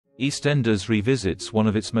EastEnders revisits one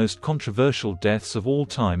of its most controversial deaths of all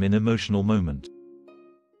time in emotional moment.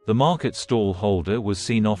 The market stall holder was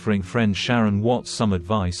seen offering friend Sharon Watts some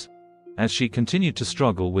advice, as she continued to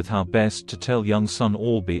struggle with how best to tell young son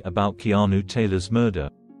Albie about Keanu Taylor's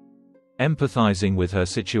murder. Empathizing with her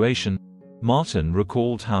situation, Martin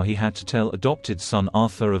recalled how he had to tell adopted son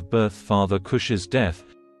Arthur of birth father Cush's death,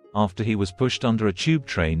 after he was pushed under a tube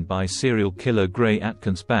train by serial killer Gray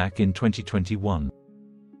Atkins back in 2021.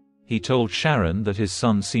 He told Sharon that his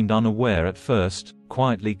son seemed unaware at first,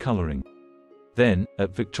 quietly coloring. Then,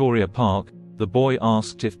 at Victoria Park, the boy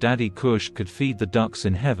asked if Daddy Cush could feed the ducks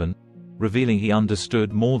in heaven, revealing he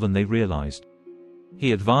understood more than they realized.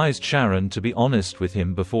 He advised Sharon to be honest with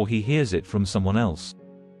him before he hears it from someone else.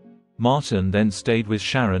 Martin then stayed with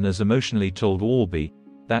Sharon as emotionally told Albie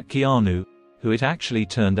that Keanu, who it actually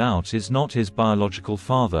turned out is not his biological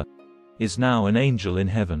father, is now an angel in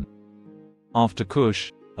heaven. After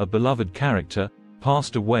Cush, a beloved character,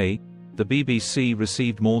 passed away, the BBC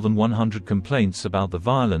received more than 100 complaints about the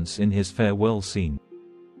violence in his farewell scene.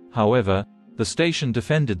 However, the station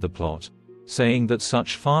defended the plot, saying that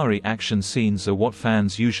such fiery action scenes are what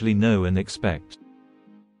fans usually know and expect.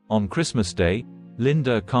 On Christmas Day,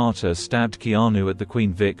 Linda Carter stabbed Keanu at the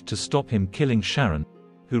Queen Vic to stop him killing Sharon,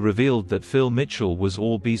 who revealed that Phil Mitchell was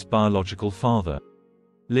Albie's biological father.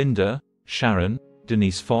 Linda, Sharon,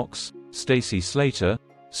 Denise Fox, Stacey Slater,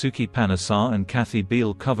 Suki Panesar and Kathy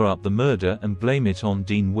Beale cover up the murder and blame it on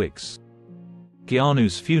Dean Wicks.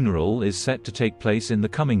 Keanu's funeral is set to take place in the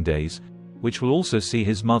coming days, which will also see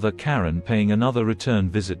his mother Karen paying another return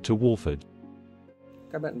visit to Walford.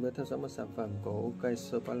 Các bạn vừa theo dõi một sản phẩm của OK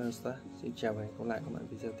Spoilers. Xin chào và hẹn gặp lại các bạn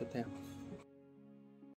video tiếp theo.